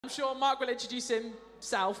I'm sure Mark will introduce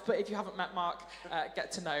himself, but if you haven't met Mark,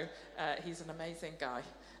 get to know. He's an amazing guy.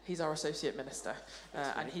 He's our associate minister,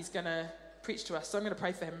 and he's going to preach to us. So I'm going to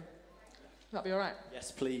pray for him. That'll be all right?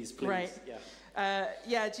 Yes, please. Great.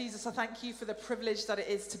 Yeah. Jesus, I thank you for the privilege that it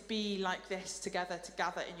is to be like this together, to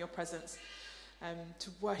gather in your presence, to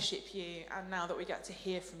worship you, and now that we get to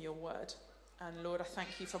hear from your word. And Lord, I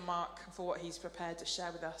thank you for Mark and for what he's prepared to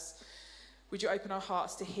share with us. Would you open our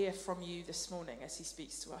hearts to hear from you this morning as he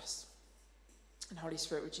speaks to us? And Holy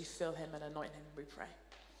Spirit, would you fill him and anoint him, we pray.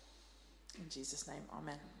 In Jesus' name,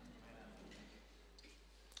 amen.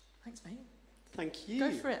 Thanks, mate. Thank you.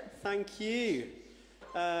 Go for it. Thank you.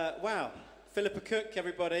 Wow. Philippa Cook,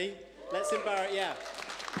 everybody. Let's embarrass,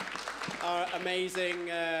 our amazing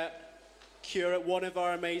curate, one of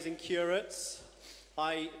our amazing curates.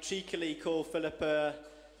 I cheekily call Philippa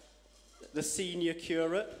the senior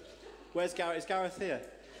curate. Where's Gareth? Is Gareth here?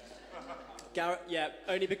 Gareth, yeah,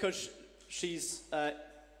 only because she's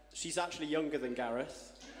actually younger than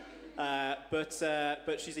Gareth,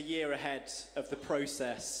 but she's a year ahead of the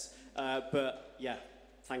process. But yeah,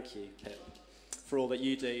 thank you, Pip, for all that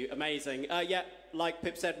you do. Amazing. Like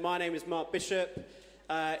Pip said, my name is Mark Bishop.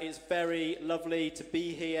 It's very lovely to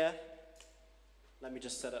be here. Let me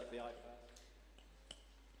just set up the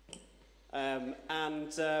iPad.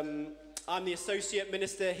 I'm the associate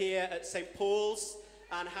minister here at St. Paul's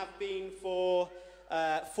and have been for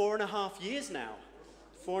 4.5 years now.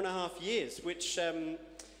 4.5 years, which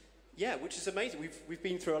is amazing. We've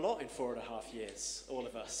been through a lot in 4.5 years, all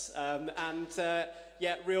of us.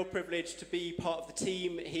 Real privilege to be part of the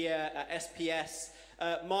team here at SPS.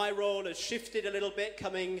 My role has shifted a little bit,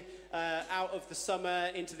 coming out of the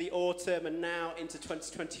summer into the autumn and now into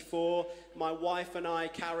 2024. My wife and I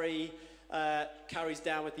carries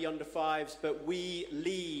down with the under fives, but we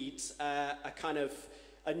lead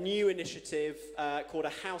a new initiative called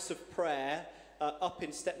a House of Prayer up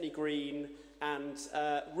in Stepney Green, and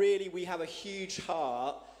really we have a huge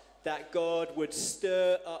heart that God would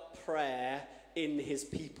stir up prayer in his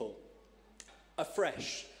people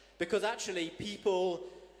afresh, because actually people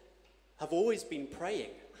have always been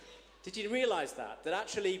praying. Did you realise that? That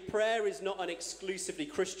actually prayer is not an exclusively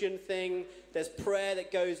Christian thing. There's prayer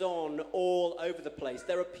that goes on all over the place.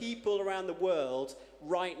 There are people around the world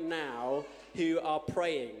right now who are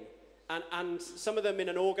praying. And some of them in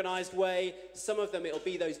an organised way. Some of them it'll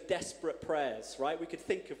be those desperate prayers, right? We could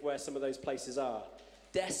think of where some of those places are.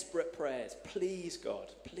 Desperate prayers. Please, God,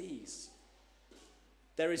 please.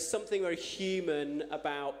 There is something very human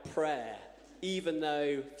about prayer, even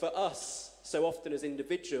though for us, so often as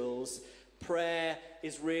individuals, prayer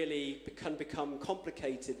can become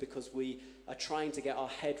complicated because we are trying to get our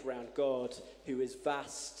head around God, who is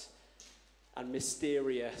vast and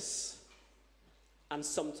mysterious and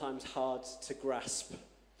sometimes hard to grasp.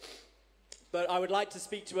 But I would like to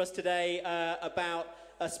speak to us today about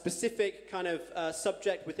a specific kind of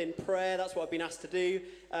subject within prayer. That's what I've been asked to do.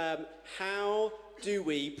 How do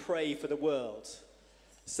we pray for the world?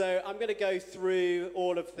 So I'm going to go through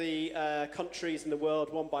all of the countries in the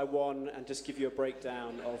world one by one and just give you a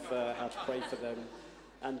breakdown of how to pray for them.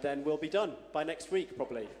 And then we'll be done by next week,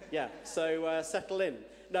 probably. Yeah, so settle in.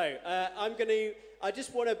 No, I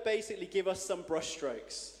just want to basically give us some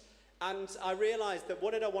brushstrokes. And I realised that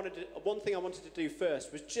one thing I wanted to do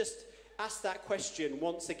first was just ask that question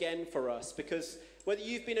once again for us, because whether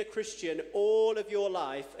you've been a Christian all of your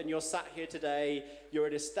life and you're sat here today, you're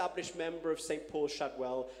an established member of St. Paul's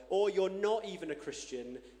Shadwell, or you're not even a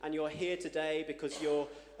Christian and you're here today because you've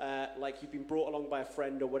been brought along by a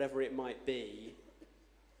friend or whatever it might be,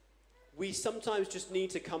 we sometimes just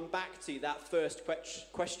need to come back to that first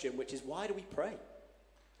question, which is, why do we pray?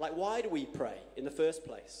 Like, why do we pray in the first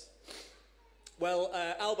place? Well,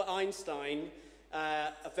 Albert Einstein,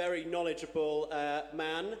 a very knowledgeable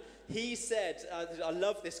man, he said, I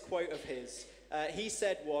love this quote of his, he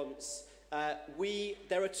said once,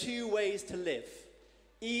 there are two ways to live.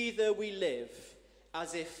 Either we live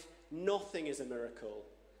as if nothing is a miracle,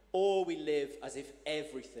 or we live as if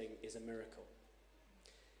everything is a miracle.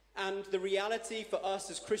 And the reality for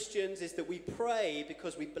us as Christians is that we pray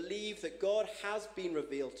because we believe that God has been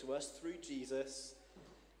revealed to us through Jesus.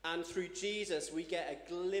 And through Jesus, we get a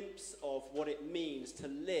glimpse of what it means to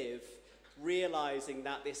live, realizing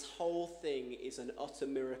that this whole thing is an utter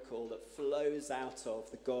miracle that flows out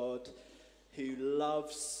of the God who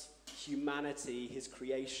loves humanity, his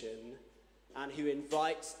creation, and who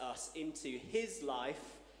invites us into his life,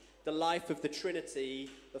 the life of the Trinity,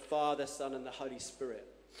 the Father, Son, and the Holy Spirit.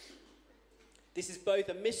 This is both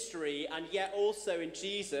a mystery and yet also in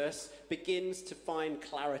Jesus begins to find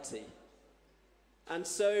clarity. And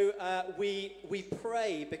so we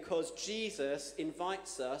pray because Jesus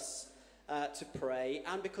invites us to pray,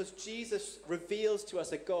 and because Jesus reveals to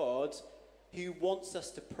us a God who wants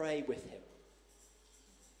us to pray with him.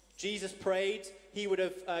 Jesus prayed. He would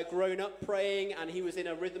have grown up praying, and he was in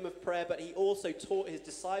a rhythm of prayer, but he also taught his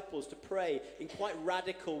disciples to pray in quite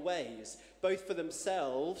radical ways, both for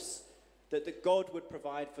themselves, that God would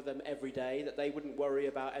provide for them every day, that they wouldn't worry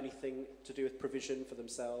about anything to do with provision for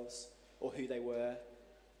themselves or who they were,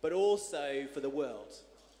 but also for the world.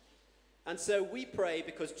 And so we pray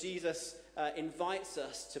because Jesus invites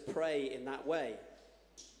us to pray in that way.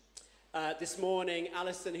 This morning,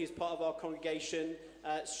 Alison, who's part of our congregation,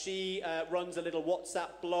 she runs a little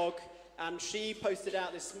WhatsApp blog, and she posted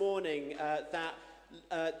out this morning that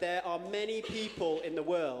there are many people in the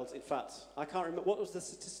world. In fact, I can't remember, what was the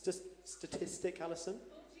statistic, Alison?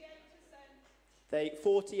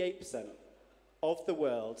 48% of the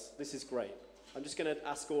world. This is great. I'm just going to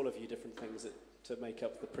ask all of you different things to make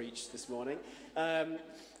up the preach this morning.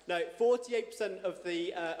 No, 48% of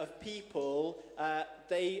the of people,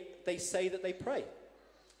 they say that they pray,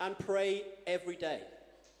 and pray every day.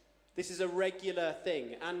 This is a regular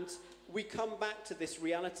thing, and we come back to this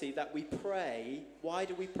reality that we pray. Why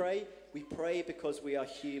do we pray? We pray because we are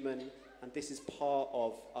human, and this is part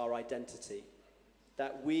of our identity,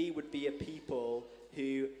 that we would be a people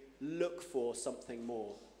who look for something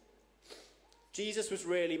more. Jesus was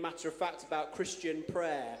really matter of fact about Christian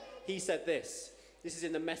prayer. He said this. This is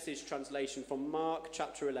in the Message translation from Mark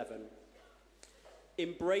chapter 11.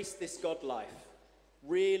 Embrace this God life.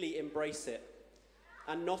 Really embrace it.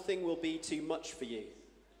 And nothing will be too much for you.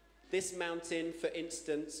 This mountain, for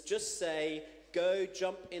instance, just say, go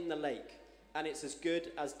jump in the lake, and it's as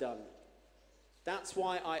good as done. That's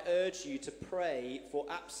why I urge you to pray for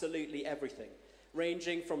absolutely everything,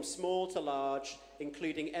 ranging from small to large,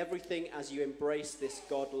 including everything as you embrace this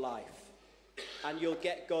God life. And you'll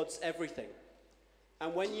get God's everything.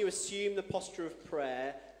 And when you assume the posture of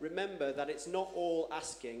prayer, remember that it's not all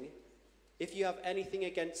asking. If you have anything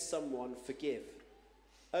against someone, forgive.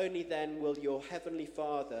 Only then will your heavenly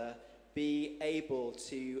Father be able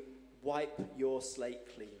to wipe your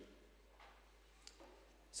slate clean.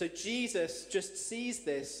 So Jesus just sees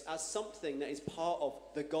this as something that is part of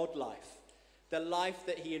the God life, the life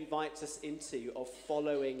that he invites us into of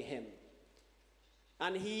following him.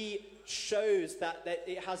 And he shows that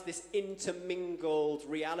it has this intermingled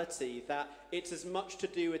reality, that it's as much to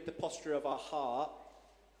do with the posture of our heart.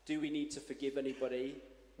 Do we need to forgive anybody?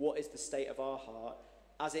 What is the state of our heart?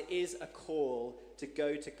 As it is a call to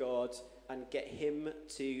go to God and get him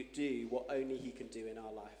to do what only he can do in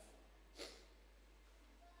our life.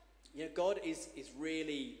 You know, God is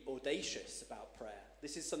really audacious about prayer.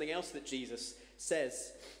 This is something else that Jesus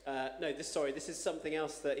says. This is something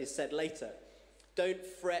else that is said later. Don't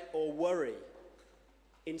fret or worry.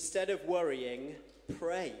 Instead of worrying,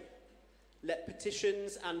 pray. Let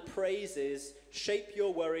petitions and praises shape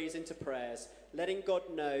your worries into prayers, letting God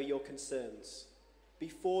know your concerns.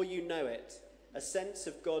 Before you know it, a sense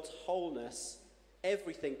of God's wholeness,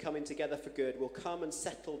 everything coming together for good, will come and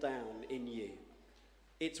settle down in you.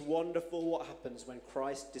 It's wonderful what happens when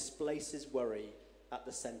Christ displaces worry at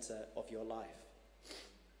the center of your life.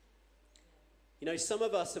 You know, some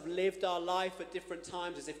of us have lived our life at different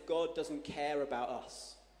times as if God doesn't care about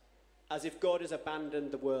us, as if God has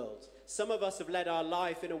abandoned the world. Some of us have led our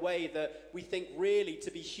life in a way that we think really to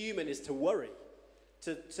be human is to worry,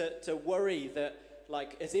 to worry that,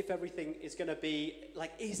 like, as if everything is going to be,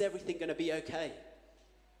 like, is everything going to be okay?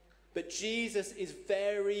 But Jesus is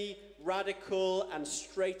very radical and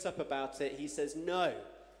straight up about it. He says, no,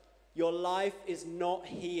 your life is not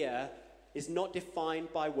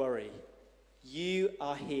defined by worry. You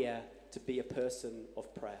are here to be a person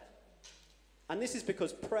of prayer. And this is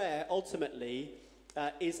because prayer ultimately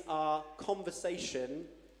is our conversation,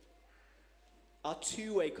 our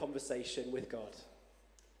two-way conversation with God.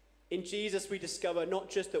 In Jesus, we discover not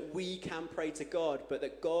just that we can pray to God, but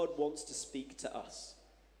that God wants to speak to us.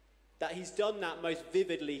 That he's done that most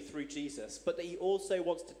vividly through Jesus, but that he also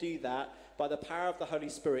wants to do that by the power of the Holy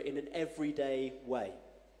Spirit in an everyday way.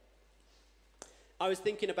 I was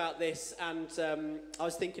thinking about this, and I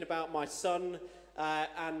was thinking about my son,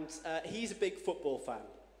 and he's a big football fan.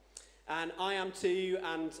 And I am too,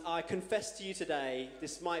 and I confess to you today,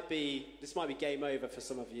 this might be game over for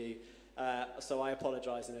some of you, so I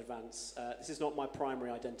apologise in advance. This is not my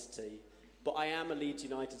primary identity, but I am a Leeds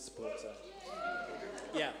United supporter.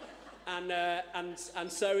 Yeah.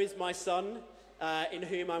 And so is my son, in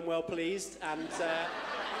whom I'm well pleased, and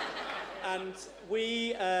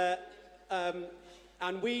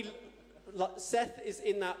we Seth is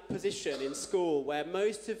in that position in school where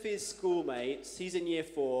most of his schoolmates, he's in year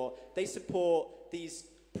 4, they support these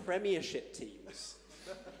premiership teams.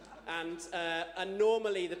 And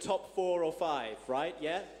normally the top 4 or 5, right?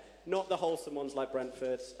 Yeah? Not the wholesome ones like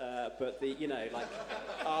Brentford, but the, like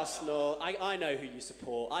Arsenal. I know who you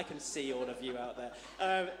support. I can see all of you out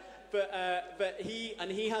there. But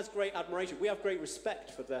he has great admiration. We have great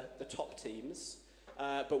respect for the top teams,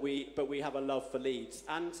 but we have a love for Leeds.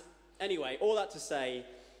 And anyway, all that to say,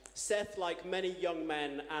 Seth, like many young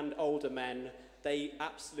men and older men, they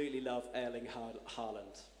absolutely love Erling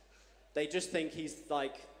Haaland. They just think he's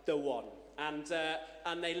like the one.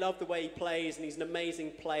 And they love the way he plays, and he's an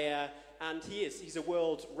amazing player, and he's a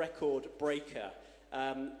world record breaker.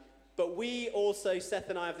 But we also, Seth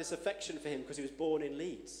and I, have this affection for him because he was born in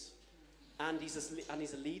Leeds. And he's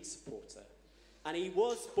a Leeds supporter. And he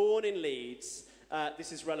was born in Leeds.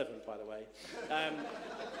 This is relevant, by the way.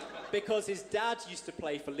 Because his dad used to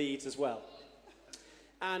play for Leeds as well.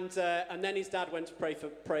 And then his dad went to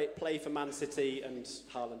play for Man City, and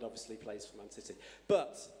Haaland obviously plays for Man City.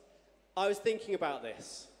 But I was thinking about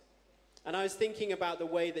this. And I was thinking about the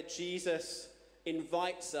way that Jesus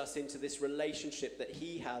invites us into this relationship that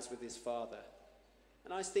he has with his Father.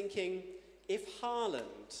 And I was thinking, if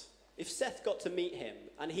Seth got to meet him,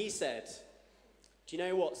 and he said, do you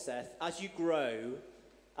know what, Seth? As you grow,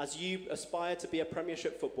 as you aspire to be a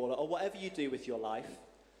Premiership footballer, or whatever you do with your life,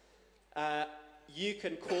 you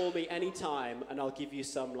can call me anytime, and I'll give you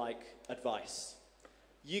some, advice.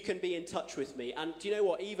 You can be in touch with me. And do you know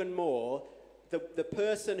what? Even more, the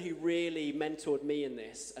person who really mentored me in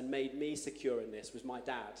this and made me secure in this was my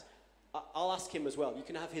dad. I'll ask him as well. You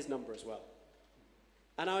can have his number as well.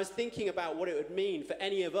 And I was thinking about what it would mean for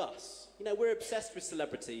any of us. We're obsessed with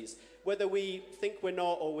celebrities, whether we think we're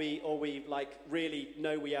not or we really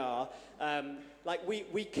know we are.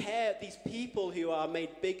 We care. These people who are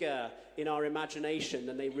made bigger in our imagination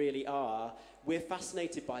than they really are, we're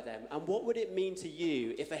fascinated by them. And what would it mean to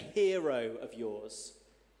you if a hero of yours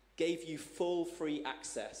gave you full free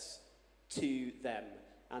access to them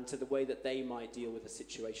and to the way that they might deal with the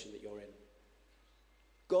situation that you're in?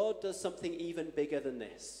 God does something even bigger than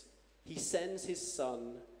this. He sends his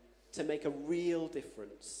Son to make a real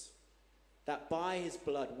difference, that by his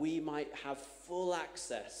blood we might have full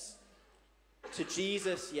access to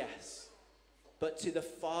Jesus, yes, but to the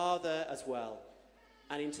Father as well,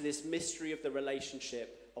 and into this mystery of the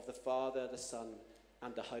relationship of the Father, the Son,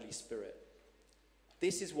 and the Holy Spirit.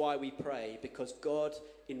 This is why we pray, because God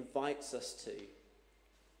invites us to.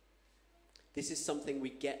 This is something we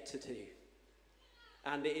get to do.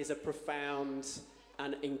 And it is a profound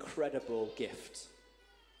and incredible gift.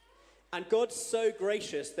 And God's so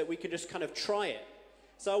gracious that we can just kind of try it.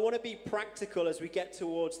 So I want to be practical as we get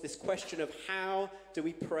towards this question of how do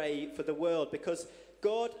we pray for the world? Because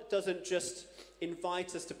God doesn't just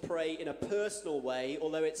invite us to pray in a personal way,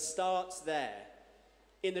 although it starts there.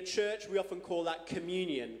 In the church, we often call that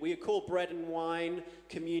communion. We call bread and wine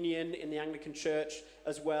communion in the Anglican Church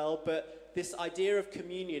as well, but this idea of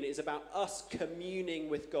communion is about us communing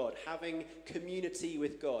with God, having community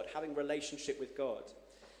with God, having relationship with God.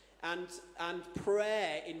 And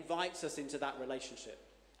prayer invites us into that relationship,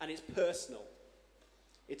 and it's personal.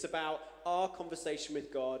 It's about our conversation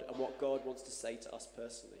with God and what God wants to say to us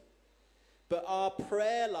personally. But our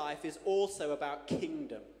prayer life is also about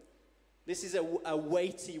kingdom. This is a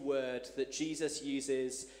weighty word that Jesus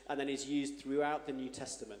uses and then is used throughout the New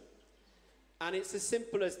Testament. And it's as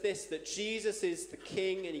simple as this, that Jesus is the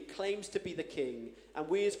king and he claims to be the king. And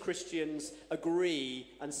we as Christians agree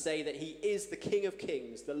and say that he is the King of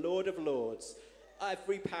Kings, the Lord of Lords.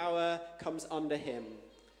 Every power comes under him.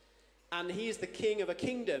 And he is the king of a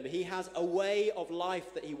kingdom. He has a way of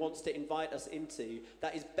life that he wants to invite us into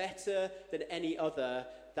that is better than any other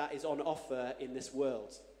that is on offer in this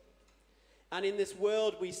world. And in this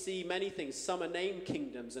world we see many things. Some are named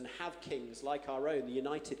kingdoms and have kings like our own, the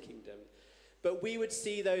United Kingdom. But we would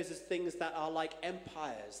see those as things that are like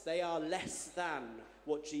empires. They are less than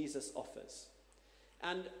what Jesus offers.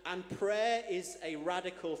 And prayer is a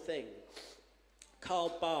radical thing.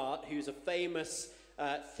 Karl Barth, who's a famous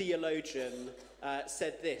theologian,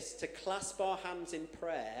 said this: to clasp our hands in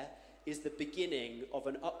prayer is the beginning of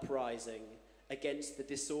an uprising against the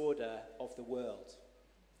disorder of the world.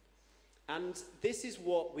 And this is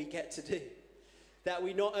what we get to do. That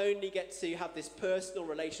we not only get to have this personal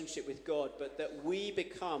relationship with God, but that we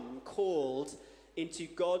become called into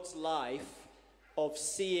God's life of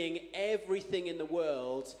seeing everything in the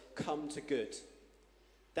world come to good.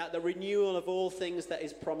 That the renewal of all things that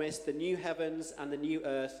is promised, the new heavens and the new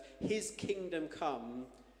earth, his kingdom come,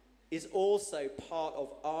 is also part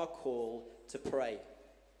of our call to pray.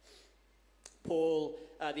 Paul,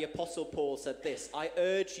 the Apostle Paul said this, "I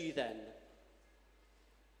urge you then,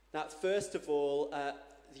 that first of all,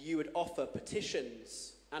 you would offer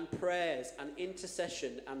petitions and prayers and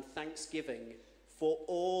intercession and thanksgiving for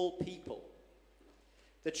all people."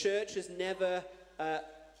 The church has never,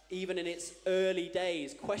 even in its early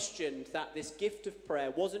days, questioned that this gift of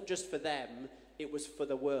prayer wasn't just for them, it was for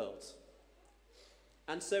the world.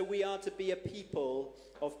 And so we are to be a people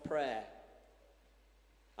of prayer.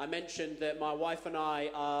 I mentioned that my wife and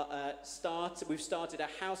I we've started a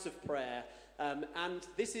house of prayer, and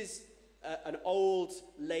this is an old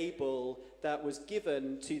label that was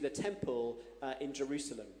given to the temple in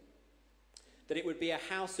Jerusalem. That it would be a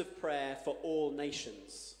house of prayer for all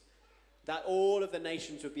nations. That all of the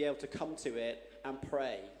nations would be able to come to it and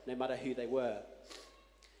pray, no matter who they were.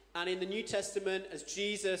 And in the New Testament, as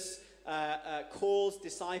Jesus calls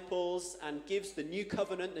disciples and gives the new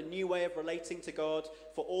covenant, the new way of relating to God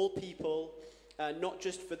for all people, not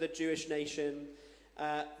just for the Jewish nation,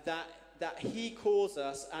 that he calls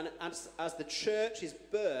us, and as the church is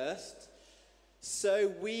birthed, so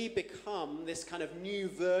we become this kind of new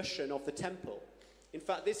version of the temple. In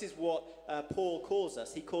fact, this is what Paul calls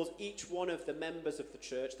us. He calls each one of the members of the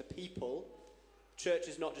church, the people. Church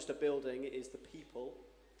is not just a building, it is the people.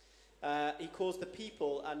 He calls the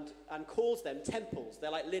people and calls them temples. They're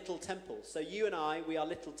like little temples. So you and I, we are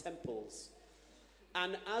little temples.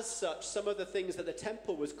 And as such, some of the things that the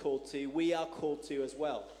temple was called to, we are called to as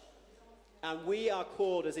well. And we are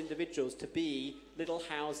called as individuals to be little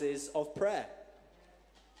houses of prayer.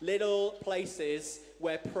 Little places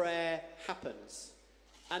where prayer happens.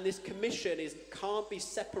 And this commission can't be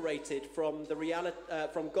separated from the reality,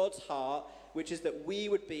 from God's heart, which is that we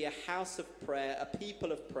would be a house of prayer, a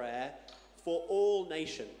people of prayer for all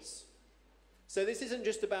nations. So this isn't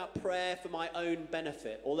just about prayer for my own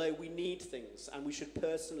benefit, although we need things and we should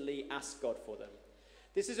personally ask God for them.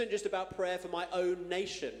 This isn't just about prayer for my own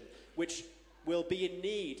nation, which will be in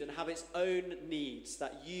need and have its own needs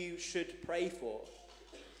that you should pray for.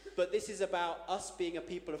 But this is about us being a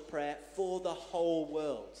people of prayer for the whole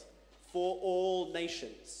world, for all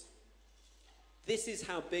nations. This is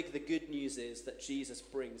how big the good news is that Jesus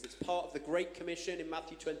brings. It's part of the Great Commission in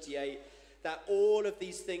Matthew 28, that all of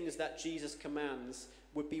these things that Jesus commands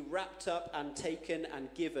would be wrapped up and taken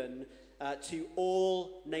and given to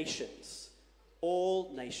all nations.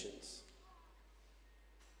 All nations.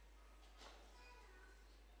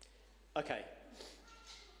 Okay.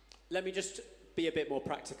 Let me just be a bit more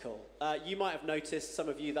practical. You might have noticed, some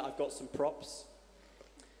of you, that I've got some props.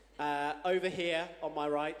 Over here on my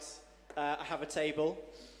right, I have a table.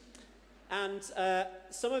 And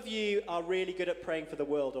some of you are really good at praying for the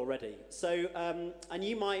world already. So, and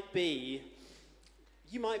you might be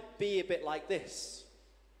a bit like this.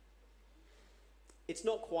 It's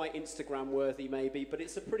not quite Instagram worthy maybe, but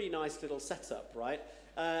it's a pretty nice little setup, right?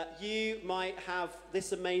 You might have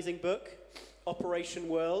this amazing book, Operation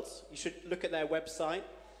World. You should look at their website.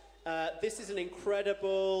 This is an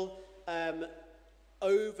incredible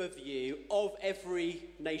overview of every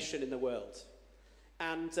nation in the world.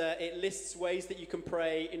 And it lists ways that you can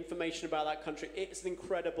pray, information about that country. It's an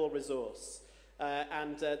incredible resource.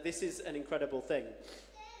 And this is an incredible thing.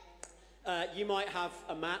 You might have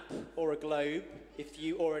a map or a globe if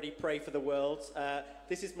you already pray for the world.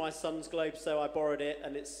 This is my son's globe, so I borrowed it,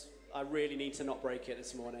 and I really need to not break it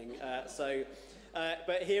this morning.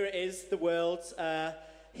 But here it is, the world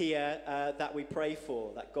here that we pray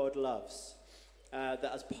for, that God loves, that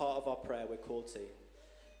as part of our prayer we're called to.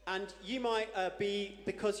 And you might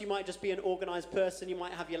because you might just be an organised person, you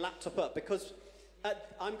might have your laptop up, because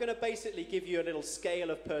I'm going to basically give you a little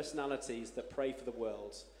scale of personalities that pray for the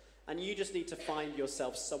world. And you just need to find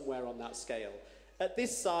yourself somewhere on that scale. At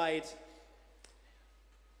this side,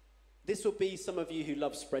 this will be some of you who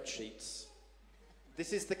love spreadsheets.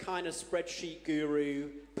 This is the kind of spreadsheet guru,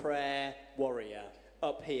 prayer warrior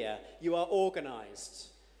up here. You are organised.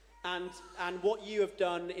 And what you have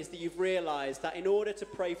done is that you've realised that in order to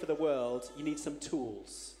pray for the world, you need some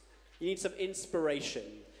tools. You need some inspiration.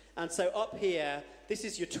 And so up here, this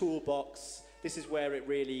is your toolbox. This is where it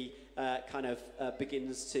really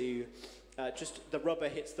begins to, just the rubber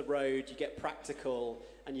hits the road, you get practical,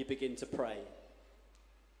 and you begin to pray.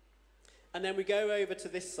 And then we go over to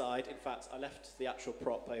this side. In fact, I left the actual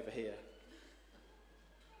prop over here.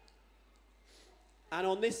 And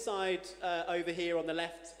on this side, over here on the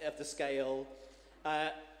left of the scale,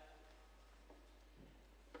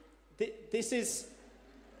 this is,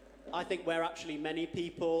 I think, where actually many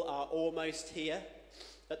people are almost here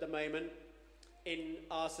at the moment in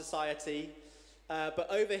our society. But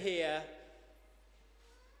over here,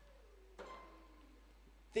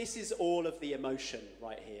 this is all of the emotion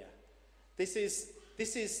right here. This is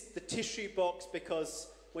the tissue box, because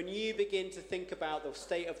when you begin to think about the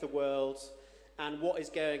state of the world and what is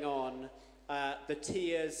going on, the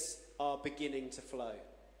tears are beginning to flow.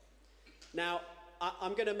 Now,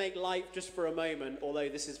 I'm going to make light just for a moment, although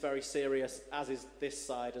this is very serious, as is this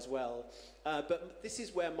side as well. But this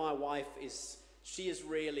is where my wife is. She has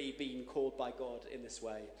really been called by God in this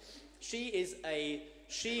way. She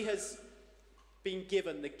has been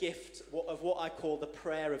given the gift of what I call the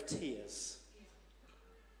prayer of tears.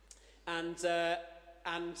 And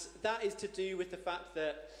that is to do with the fact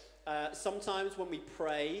that sometimes when we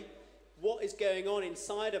pray, what is going on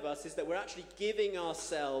inside of us is that we're actually giving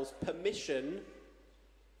ourselves permission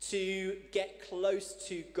to get close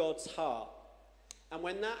to God's heart. And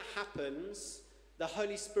when that happens, the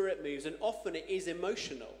Holy Spirit moves, and often it is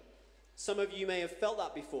emotional. Some of you may have felt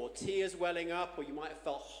that before, tears welling up, or you might have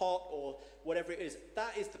felt hot, or whatever it is.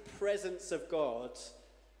 That is the presence of God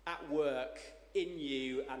at work in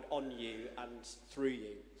you and on you and through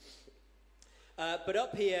you. But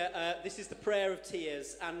up here, this is the prayer of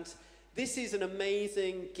tears, and this is an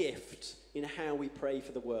amazing gift in how we pray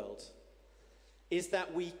for the world, is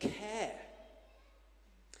that we care.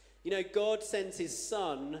 You know, God sends his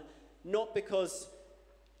son not because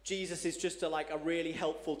Jesus is just a really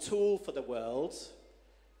helpful tool for the world,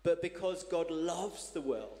 but because God loves the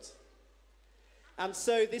world. And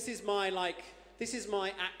so this is my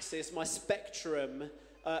axis, my spectrum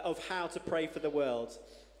of how to pray for the world.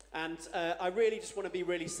 And I really just want to be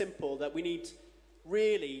really simple, that we need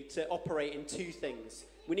really to operate in two things.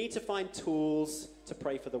 We need to find tools to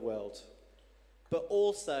pray for the world. But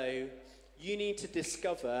also, you need to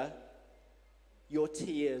discover your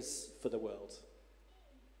tears for the world.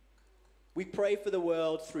 We pray for the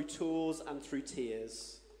world through tools and through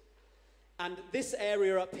tears. And this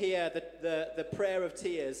area up here, the prayer of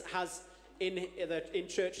tears, has in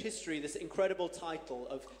church history this incredible title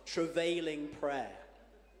of travailing prayer.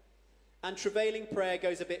 And travailing prayer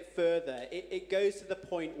goes a bit further. It goes to the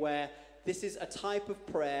point where this is a type of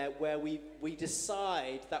prayer where we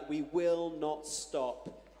decide that we will not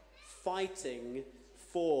stop fighting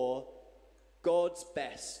for God's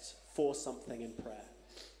best for something in prayer.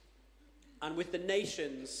 And with the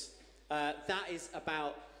nations, that is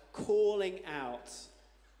about calling out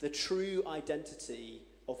the true identity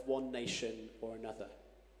of one nation or another.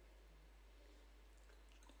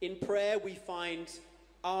 In prayer, we find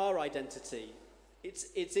our identity.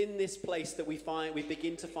 It's in this place that we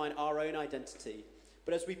begin to find our own identity.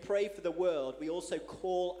 But as we pray for the world, we also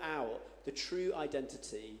call out the true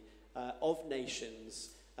identity of nations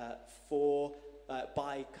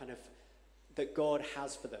that God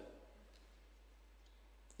has for them.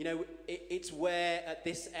 You know, it's where at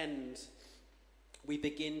this end we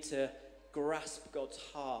begin to grasp God's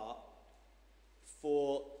heart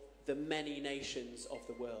for the many nations of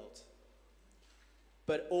the world.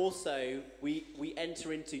 But also we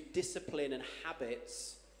enter into discipline and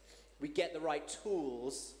habits. We get the right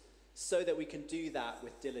tools so that we can do that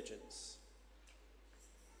with diligence.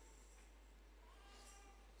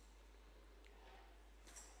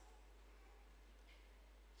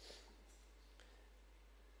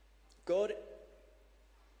 God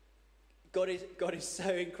is so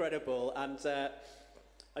incredible, and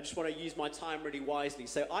I just want to use my time really wisely.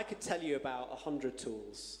 So I could tell you about 100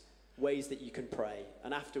 tools, ways that you can pray.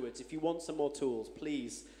 And afterwards, if you want some more tools,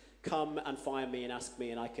 please come and find me and ask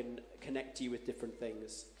me, and I can connect you with different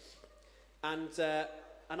things. And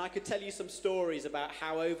I could tell you some stories about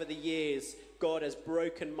how over the years God has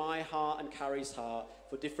broken my heart and Carrie's heart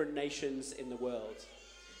for different nations in the world.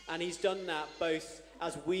 And he's done that both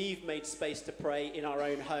as we've made space to pray in our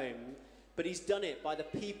own home, but he's done it by the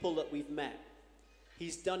people that we've met.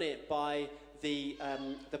 He's done it by the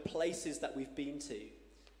places that we've been to.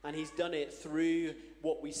 And he's done it through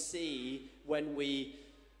what we see when we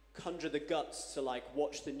conjure the guts to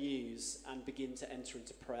watch the news and begin to enter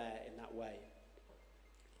into prayer in that way.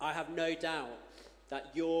 I have no doubt that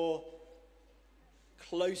you're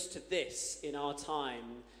close to this in our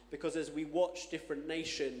time, because as we watch different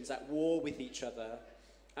nations at war with each other,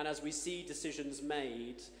 and as we see decisions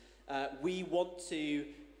made, our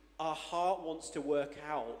heart wants to work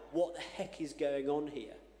out what the heck is going on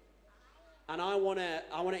here. And I want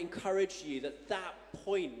to encourage you that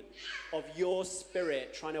point of your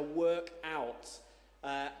spirit trying to work out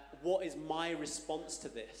what is my response to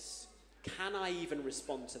this? Can I even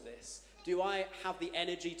respond to this? Do I have the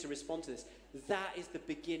energy to respond to this? That is the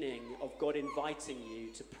beginning of God inviting you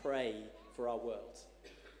to pray for our world.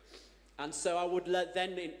 And so I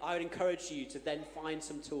would encourage you to then find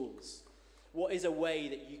some tools. What is a way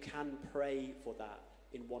that you can pray for that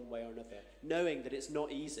in one way or another? Knowing that it's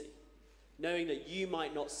not easy. Knowing that you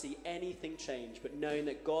might not see anything change, but knowing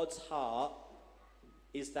that God's heart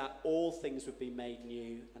is that all things would be made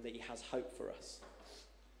new and that he has hope for us.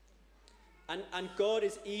 And God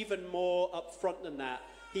is even more upfront than that.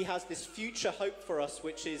 He has this future hope for us,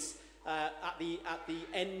 which is at the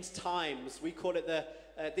end times. We call it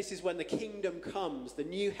this is when the kingdom comes, the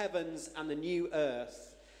new heavens and the new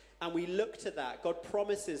earth. And we look to that. God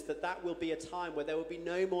promises that will be a time where there will be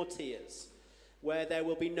no more tears, where there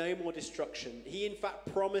will be no more destruction. He in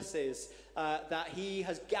fact promises that he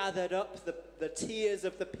has gathered up the tears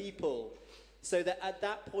of the people, so that at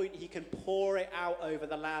that point he can pour it out over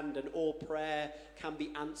the land and all prayer can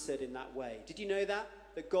be answered in that way. Did you know that?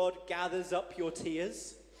 That God gathers up your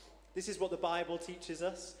tears? This is what the Bible teaches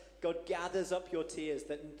us. God gathers up your tears,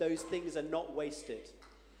 that those things are not wasted.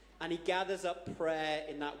 And he gathers up prayer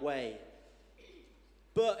in that way.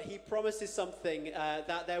 But he promises something,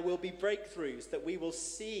 that there will be breakthroughs, that we will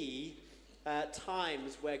see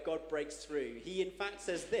times where God breaks through. He in fact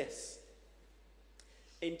says this.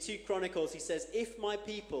 In 2 Chronicles, he says, if my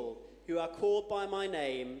people who are called by my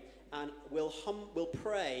name and will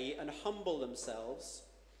pray and humble themselves,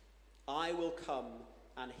 I will come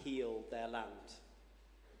and heal their land.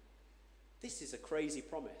 This is a crazy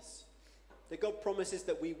promise. That God promises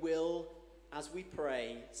that we will, as we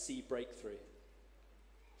pray, see breakthrough.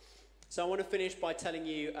 So I want to finish by telling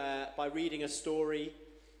you, by reading a story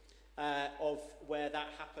of where that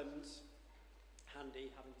happened.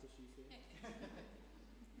 Handy, having tissues here.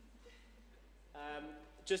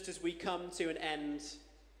 Just as we come to an end,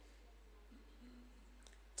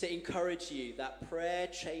 to encourage you that prayer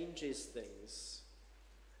changes things,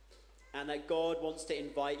 and that God wants to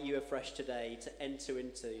invite you afresh today to enter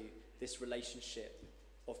into this relationship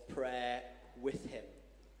of prayer with him,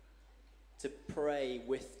 to pray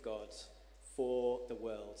with God for the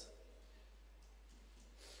world.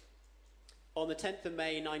 On the 10th of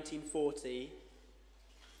May 1940,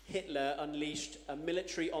 Hitler unleashed a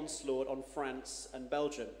military onslaught on France and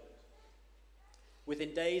Belgium.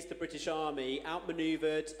 Within days, the British army,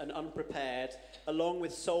 outmaneuvered and unprepared, along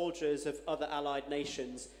with soldiers of other allied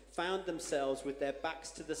nations, found themselves with their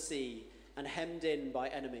backs to the sea and hemmed in by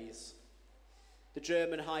enemies. The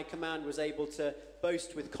German High Command was able to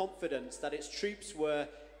boast with confidence that its troops were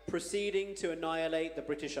proceeding to annihilate the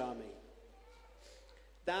British army.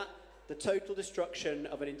 That the total destruction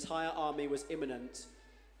of an entire army was imminent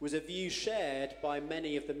was a view shared by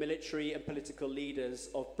many of the military and political leaders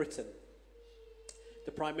of Britain.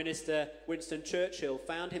 The Prime Minister, Winston Churchill,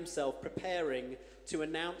 found himself preparing to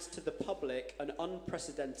announce to the public an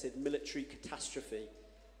unprecedented military catastrophe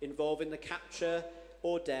involving the capture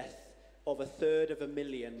or death of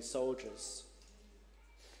 250,000 soldiers.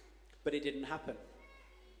 But it didn't happen.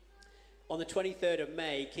 On the 23rd of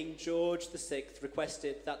May, King George VI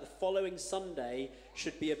requested that the following Sunday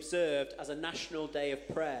should be observed as a national day of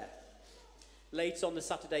prayer. Late on the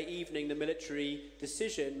Saturday evening, the military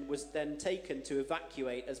decision was then taken to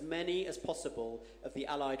evacuate as many as possible of the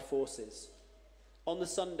Allied forces. On the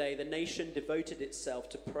Sunday, the nation devoted itself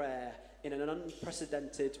to prayer in an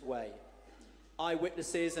unprecedented way.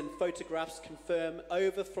 Eyewitnesses and photographs confirm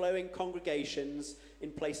overflowing congregations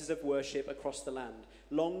in places of worship across the land.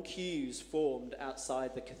 Long queues formed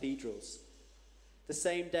outside the cathedrals. The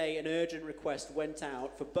same day, an urgent request went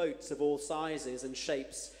out for boats of all sizes and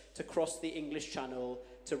shapes to cross the English Channel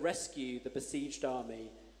to rescue the besieged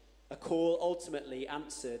army, a call ultimately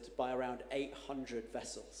answered by around 800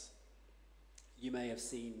 vessels. You may have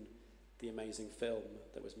seen the amazing film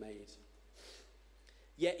that was made.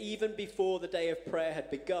 Yet even before the day of prayer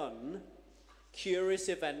had begun, curious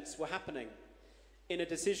events were happening. In a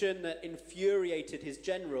decision that infuriated his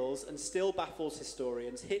generals and still baffles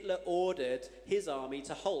historians, Hitler ordered his army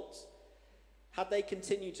to halt. Had they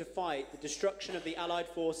continued to fight, the destruction of the Allied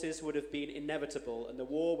forces would have been inevitable, and the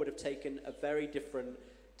war would have taken a very different,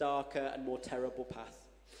 darker and more terrible path.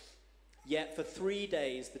 Yet for 3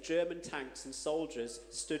 days, the German tanks and soldiers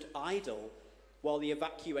stood idle while the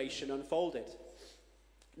evacuation unfolded.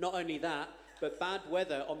 Not only that, but bad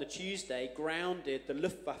weather on the Tuesday grounded the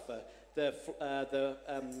Luftwaffe,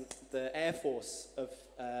 the air force of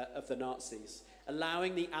the Nazis,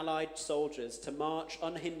 allowing the Allied soldiers to march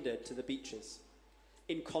unhindered to the beaches.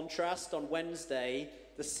 In contrast, on Wednesday,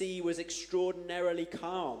 the sea was extraordinarily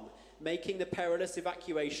calm, making the perilous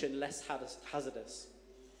evacuation less hazardous.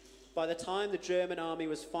 By the time the German army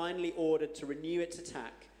was finally ordered to renew its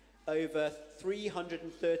attack, over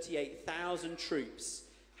 338,000 troops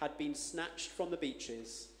had been snatched from the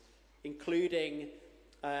beaches, including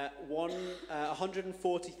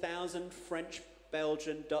 140,000 French,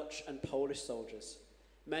 Belgian, Dutch, and Polish soldiers.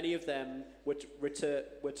 Many of them were to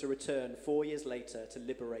return 4 years later to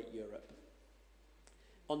liberate Europe.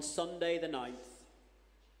 On Sunday the 9th,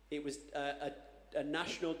 it was a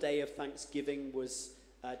national day of thanksgiving was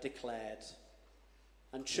declared.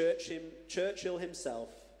 And Churchill himself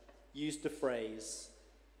used the phrase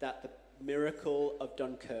that the miracle of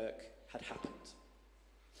Dunkirk had happened.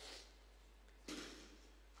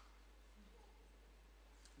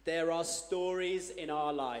 There are stories in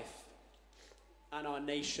our life and our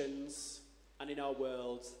nations and in our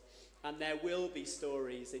world, and there will be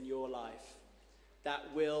stories in your life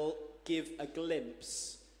that will give a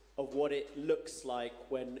glimpse of what it looks like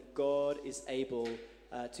when God is able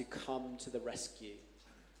to come to the rescue.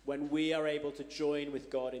 When we are able to join with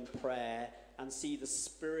God in prayer and see the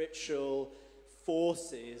spiritual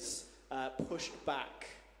forces pushed back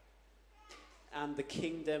and the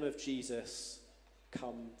kingdom of Jesus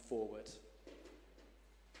come forward.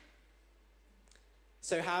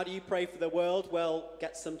 So how do you pray for the world? Well,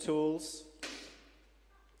 get some tools.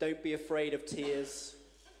 Don't be afraid of tears.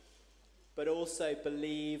 But also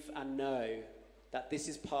believe and know that this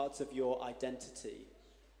is part of your identity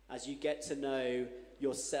as you get to know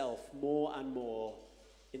yourself more and more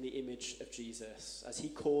in the image of Jesus, as he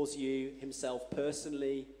calls you himself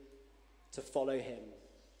personally to follow him.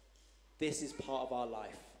 This is part of our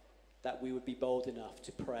life, that we would be bold enough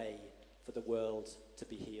to pray for the world to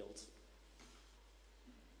be healed.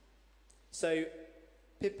 So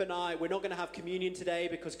Pip and I, we're not going to have communion today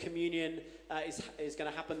because communion is going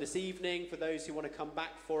to happen this evening for those who want to come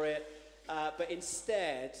back for it. But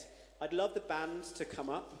instead, I'd love the band to come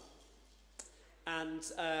up. And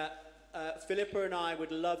Philippa and I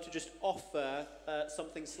would love to just offer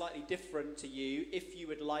something slightly different to you, if you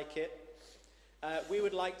would like it. We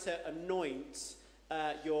would like to anoint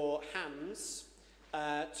your hands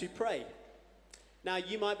to pray. Now,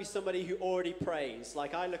 you might be somebody who already prays.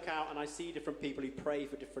 Like, I look out and I see different people who pray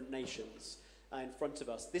for different nations in front of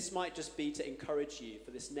us. This might just be to encourage you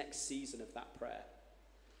for this next season of that prayer.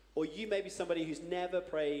 Or you may be somebody who's never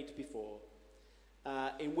prayed before,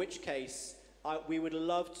 in which case, we would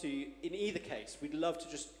love to, in either case, we'd love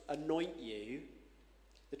to just anoint you.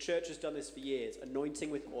 The church has done this for years,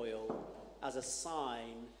 anointing with oil as a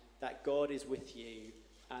sign that God is with you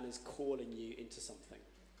and is calling you into something.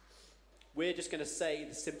 We're just going to say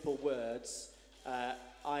the simple words,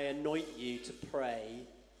 I anoint you to pray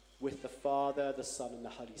with the Father, the Son, and the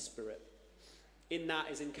Holy Spirit. In that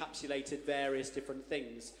is encapsulated various different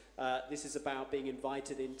things. This is about being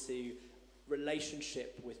invited into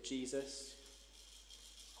relationship with Jesus,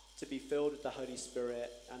 to be filled with the Holy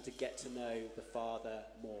Spirit, and to get to know the Father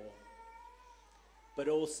more. But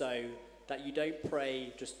also that you don't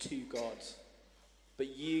pray just to God,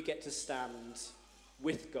 but you get to stand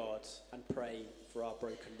with God and pray for our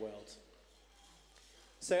broken world.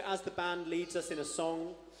 So as the band leads us in a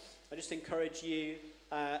song, I just encourage you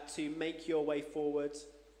to make your way forward.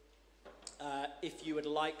 If you would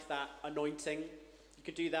like that anointing, you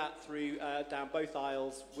can do that through down both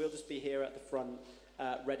aisles. We'll just be here at the front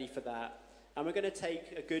ready for that. And we're going to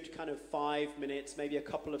take a good kind of 5 minutes, maybe a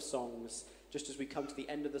couple of songs, just as we come to the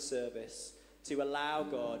end of the service, to allow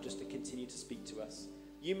God just to continue to speak to us.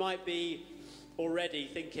 You might be already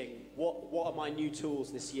thinking, what are my new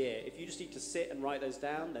tools this year? If you just need to sit and write those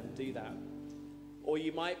down, then do that. Or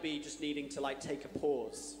you might be just needing to take a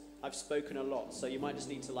pause. I've spoken a lot, so you might just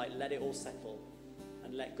need to let it all settle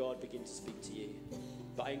and let God begin to speak to you.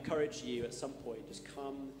 But I encourage you at some point, just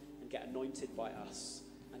come and get anointed by us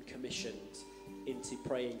and commissioned into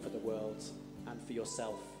praying for the world and for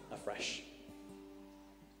yourself afresh.